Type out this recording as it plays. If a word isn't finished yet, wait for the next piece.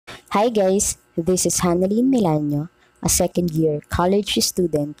Hi guys, this is Melanio, a second year college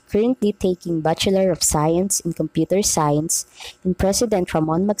student currently taking Bachelor of Science in Computer Science in President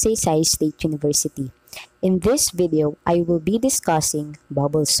Ramon Magsaysay State University. In this video, I will be discussing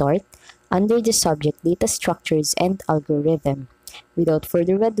bubble sort under the subject data structures and algorithm. Without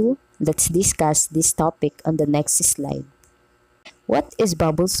further ado, let's discuss this topic on the next slide. What is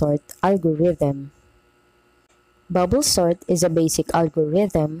bubble sort algorithm? Bubble sort is a basic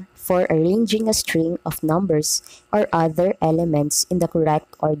algorithm for arranging a string of numbers or other elements in the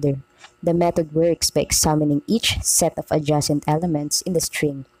correct order. The method works by examining each set of adjacent elements in the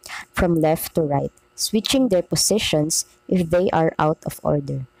string from left to right, switching their positions if they are out of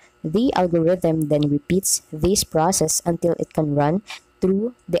order. The algorithm then repeats this process until it can run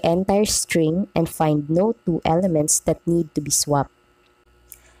through the entire string and find no two elements that need to be swapped.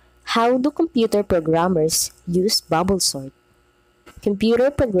 How do computer programmers use bubble sort?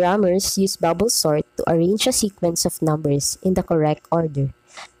 Computer programmers use bubble sort to arrange a sequence of numbers in the correct order.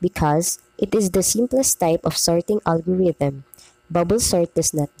 Because it is the simplest type of sorting algorithm, bubble sort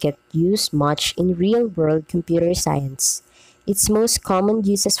does not get used much in real-world computer science. Its most common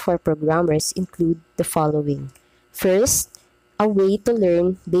uses for programmers include the following. First, a way to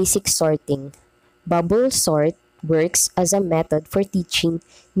learn basic sorting. Bubble sort works as a method for teaching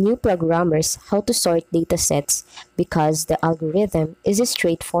new programmers how to sort datasets because the algorithm is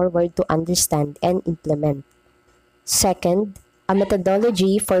straightforward to understand and implement. Second, a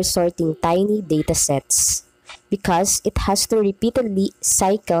methodology for sorting tiny datasets because it has to repeatedly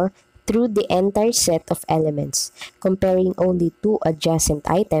cycle through the entire set of elements, comparing only two adjacent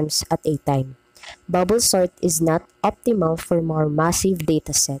items at a time. Bubble sort is not optimal for more massive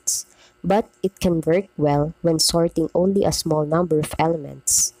datasets, but it can work well when sorting only a small number of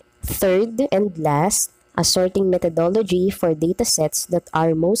elements. Third and last, a sorting methodology for datasets that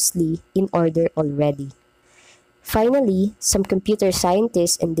are mostly in order already. Finally, some computer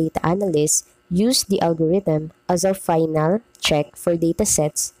scientists and data analysts use the algorithm as a final check for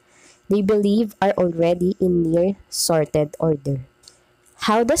datasets they believe are already in near sorted order.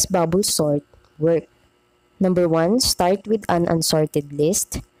 How does bubble sort work? Number 1, start with an unsorted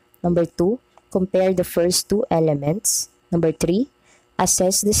list. Number 2, compare the first two elements. Number 3,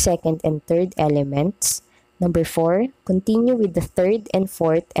 assess the second and third elements. Number 4, continue with the third and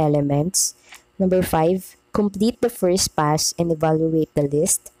fourth elements. Number 5, complete the first pass and evaluate the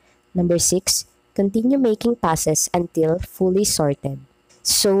list. Number 6, continue making passes until fully sorted.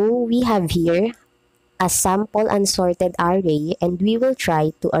 So we have here a sample unsorted array and we will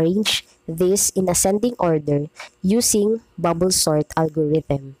try to arrange this in ascending order using bubble sort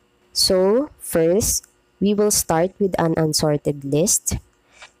algorithm. So first, we will start with an unsorted list.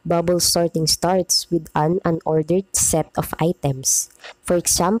 Bubble sorting starts with an unordered set of items. For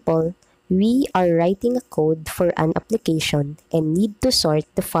example, we are writing a code for an application and need to sort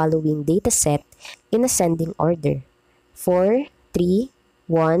the following dataset in ascending order: 4, 3,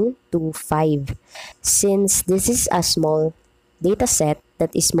 1, 2, 5. Since this is a small dataset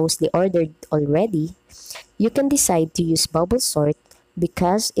that is mostly ordered already, you can decide to use bubble sort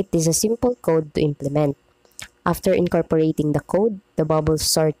because it is a simple code to implement. After incorporating the code, the bubble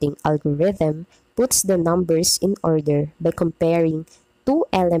sorting algorithm puts the numbers in order by comparing two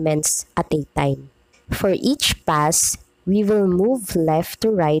elements at a time. For each pass, we will move left to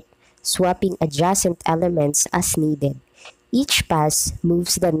right, swapping adjacent elements as needed. Each pass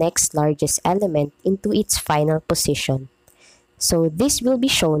moves the next largest element into its final position. So this will be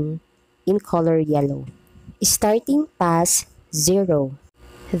shown in color yellow. Starting pass 0.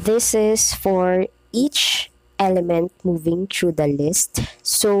 This is for each element moving through the list.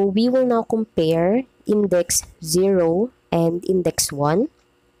 So we will now compare index 0 and index 1.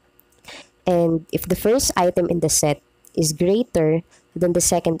 And if the first item in the set is greater than the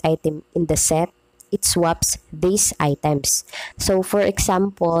second item in the set, it swaps these items. So for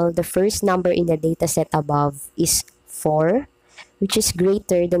example, the first number in the dataset above is 4, which is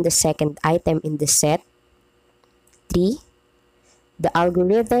greater than the second item in the set, 3. The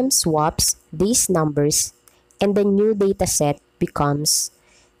algorithm swaps these numbers and the new dataset becomes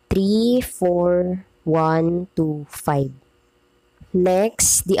 3, 4, 1, 2, 5.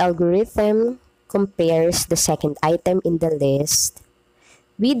 Next, the algorithm compares the second item in the list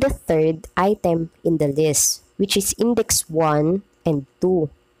with the third item in the list, which is index 1 and 2.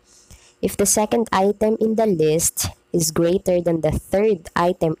 If the second item in the list is greater than the third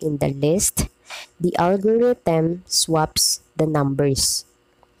item in the list, the algorithm swaps the numbers.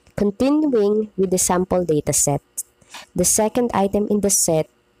 Continuing with the sample dataset, the second item in the set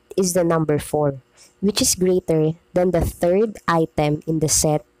is the number 4, which is greater than the third item in the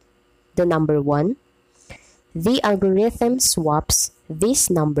set, the number 1. The algorithm swaps these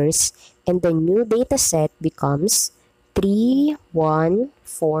numbers and the new dataset becomes 3, 1,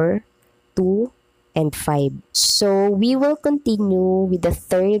 4, 2, and 5. So we will continue with the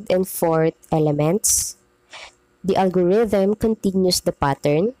third and fourth elements. The algorithm continues the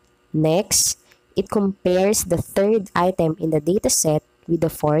pattern. Next, it compares the third item in the dataset with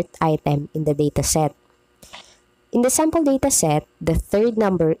the fourth item in the dataset. In the sample dataset, the third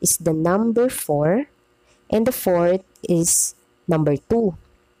number is the number 4 and the fourth is number 2.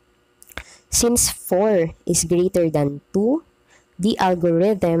 Since 4 is greater than 2, the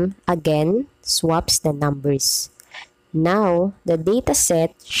algorithm again swaps the numbers. Now, the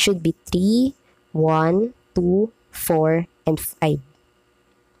dataset should be 3, 1, 2, 4, and 5.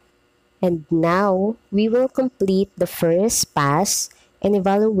 And now, we will complete the first pass and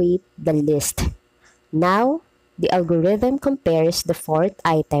evaluate the list. Now, the algorithm compares the fourth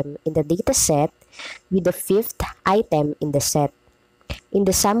item in the dataset with the fifth item in the set. In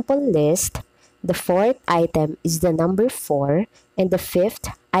the sample list, the fourth item is the number 4 and the fifth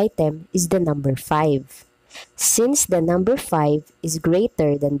item is the number 5. Since the number 5 is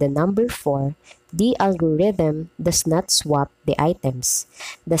greater than the number 4, the algorithm does not swap the items.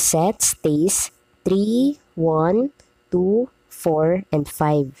 The set stays 3, 1, 2, 4, and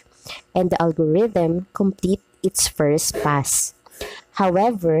 5, and the algorithm completes its first pass.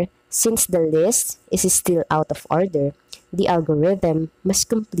 However, since the list is still out of order, the algorithm must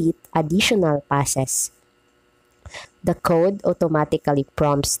complete additional passes. The code automatically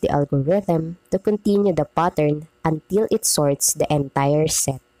prompts the algorithm to continue the pattern until it sorts the entire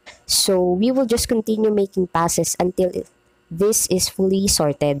set. So we will just continue making passes until this is fully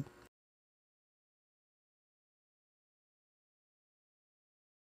sorted.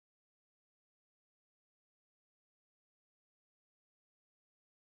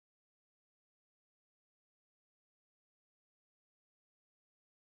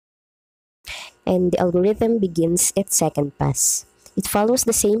 And the algorithm begins its second pass. It follows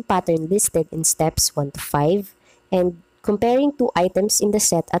the same pattern listed in steps 1 to 5 and comparing two items in the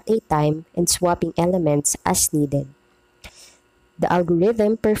set at a time and swapping elements as needed. The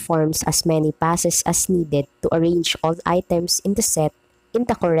algorithm performs as many passes as needed to arrange all items in the set in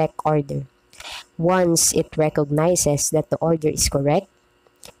the correct order. Once it recognizes that the order is correct,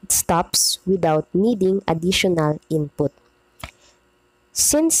 it stops without needing additional input.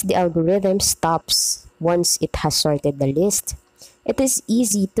 Since the algorithm stops once it has sorted the list, it is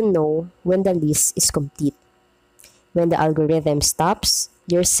easy to know when the list is complete. When the algorithm stops,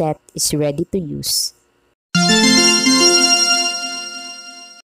 your set is ready to use.